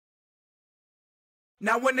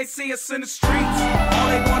Now when they see us in the streets, all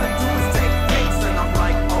they wanna do is take pics, and I'm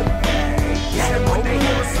like, okay. Yeah, and when they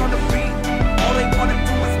hear us on the beat, all they wanna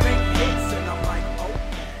do is make hits, and I'm like,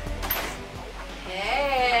 okay.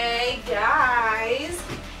 Hey guys!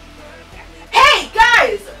 Hey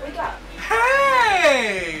guys! Wake up!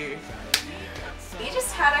 Hey! We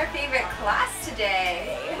just had our favorite class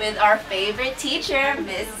today with our favorite teacher,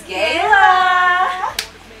 Miss Gayla.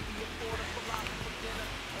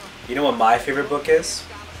 You know what my favorite book is?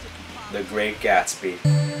 The Great Gatsby.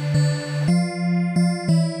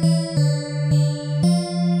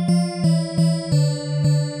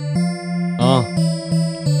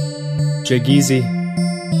 Jig easy.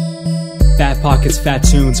 Fat pockets, fat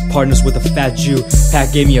tunes, partners with a fat Jew.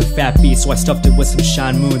 Pat gave me a fat beat, so I stuffed it with some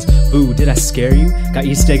shine moons. Boo, did I scare you? Got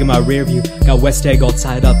East Egg in my rear view. Got West Egg all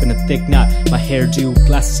tied up in a thick knot. My hairdo,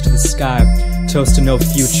 glasses to the sky. Toast to no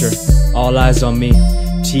future, all eyes on me.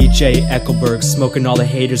 TJ Eckelberg, smoking all the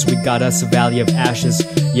haters. We got us a valley of ashes.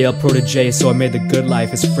 Yale protege, so I made the good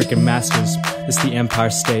life as frickin' masters. This the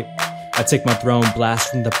Empire State. I take my throne,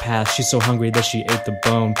 blast from the past. She's so hungry that she ate the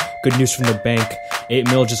bone. Good news from the bank, 8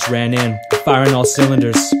 mil just ran in. Firing all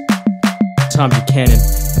cylinders. Tom Buchanan.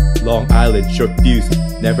 Long Island, short fuse.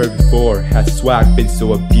 Never before has swag been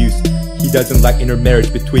so abused. He doesn't like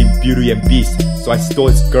intermarriage between beauty and beast. So I stole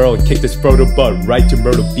his girl and kicked his photo butt right to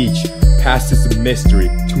Myrtle Beach. Past is a mystery,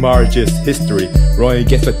 tomorrow just history. Rowing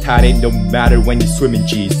against the tide ain't no matter when you swim in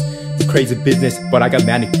G's. It's crazy business, but I got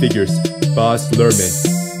manic figures. Buzz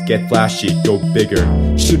Lerman, get flashy, go bigger.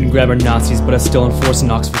 Shooting grabber Nazis, but I still enforce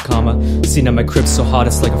an Oxford comma. Seen at my crib so hot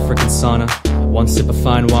it's like a frickin' sauna. One sip of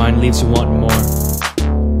fine wine leaves you wanting more.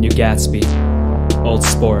 New Gatsby, old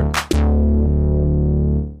sport.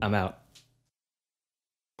 I'm out.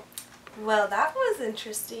 Well, that was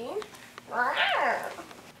interesting. Wow.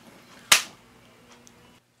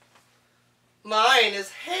 Mine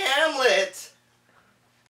is Hamlet.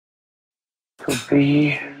 To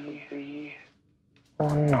be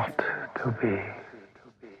or not to be?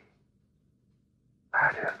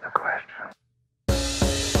 That is the question.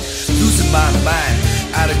 Losing my mind,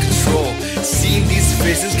 out of control. Seeing these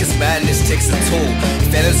visions cause madness takes a toll.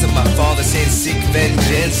 Phantoms of my father saying seek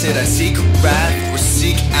vengeance. Did I seek wrath or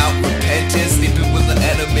seek out repentance? Sleeping with the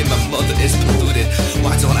enemy, my mother is polluted.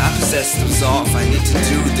 Why don't I possess the resolve? I need to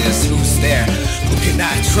do this. Who's there? Who can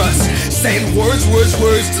I trust? Saying words,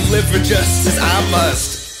 deliver justice I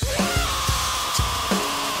must.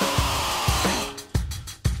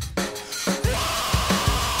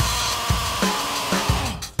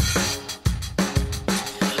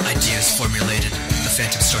 Formulated, the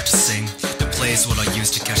phantoms start to sing. The play is what I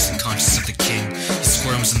use to catch the conscience of the king. He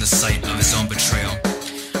squirms in the sight of his own betrayal.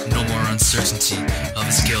 No more uncertainty of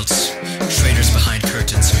his guilt. Traitors behind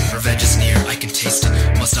curtains, revenge is near, I can taste it.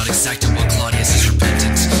 Must not exact it while Claudius is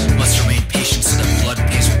repentant. Must remain patient so that blood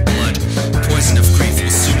pays with blood. Poison of grief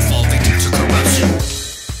will soon fall victim to corruption.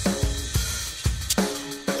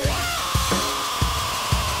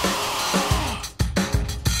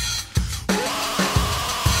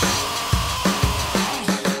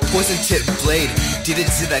 Poison tipped blade,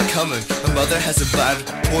 didn't see that coming. My mother has imbibed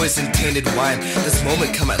poison tainted wine. This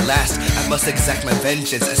moment come at last, I must exact my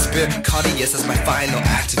vengeance. I spare Claudius as my final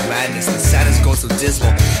act of madness. The sadness going so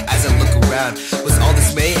dismal as I look around. Was all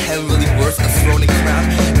this mayhem really worth a throne and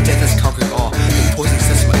crown? Death has conquered all, the poison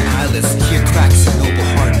sets my eyelids. Here cracks a noble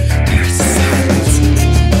heart, there is silence.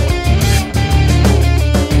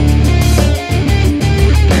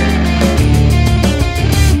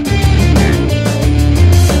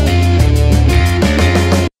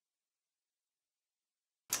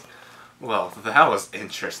 Well, that was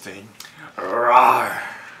interesting. Rawr.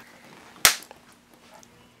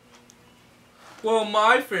 Well,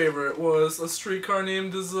 my favorite was A Streetcar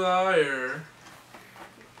Named Desire.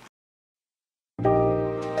 New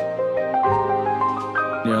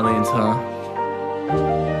Orleans, huh?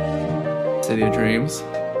 City of Dreams?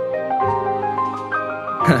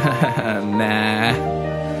 Nah.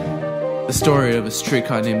 The story of A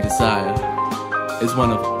Streetcar Named Desire is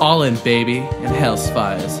one of all in baby and hell's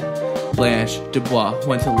fires. Blanche Dubois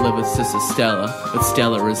went to live with Sister Stella, but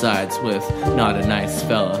Stella resides with not a nice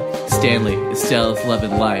fella. Stanley is Stella's love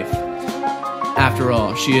and life. After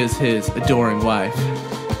all, she is his adoring wife.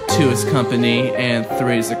 2 is company and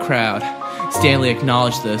 3 is a crowd. Stanley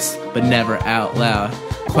acknowledged this, but never out loud.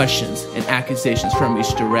 Questions and accusations from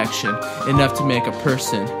each direction, enough to make a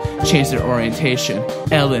person change their orientation.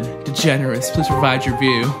 Ellen DeGeneres, please provide your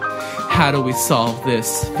view. How do we solve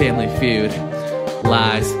this family feud?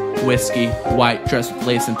 Lies, whiskey, white dress with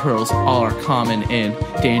lace and pearls, all are common in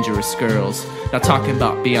dangerous girls. Not talking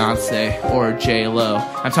about Beyonce or J-Lo.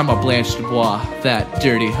 I'm talking about Blanche Dubois, that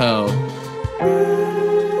dirty hoe.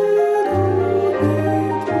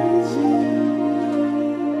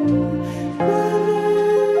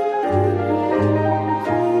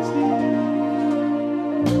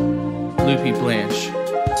 Loopy Blanche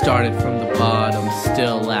started from the bottom,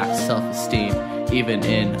 still lacked self-esteem, even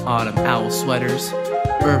in autumn owl sweaters.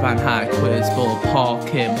 Irvine High quiz bowl, Paul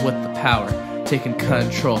Kim with the power, taking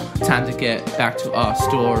control. Time to get back to our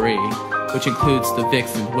story, which includes the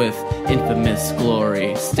vixen with infamous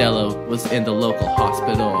glory. Stella was in the local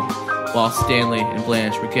hospital, while Stanley and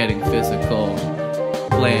Blanche were getting physical.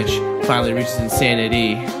 Blanche finally reaches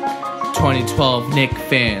insanity. 2012 Nick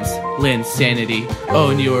fans, Lynn Sanity.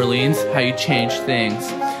 Oh, New Orleans, how you change things.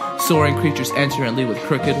 Soaring creatures enter and leave with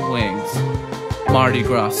crooked wings. Mardi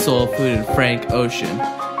Gras, soul food, and Frank Ocean.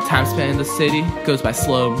 Time spent in the city goes by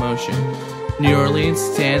slow motion. New Orleans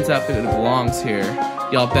stands up and it belongs here.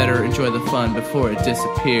 Y'all better enjoy the fun before it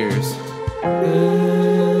disappears.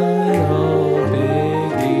 Good old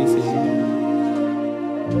Big Easy.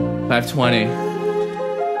 520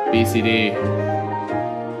 BCD.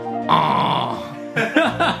 Aww.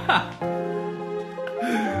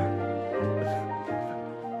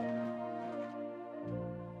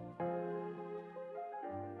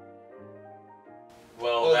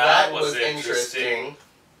 Well, that was interesting.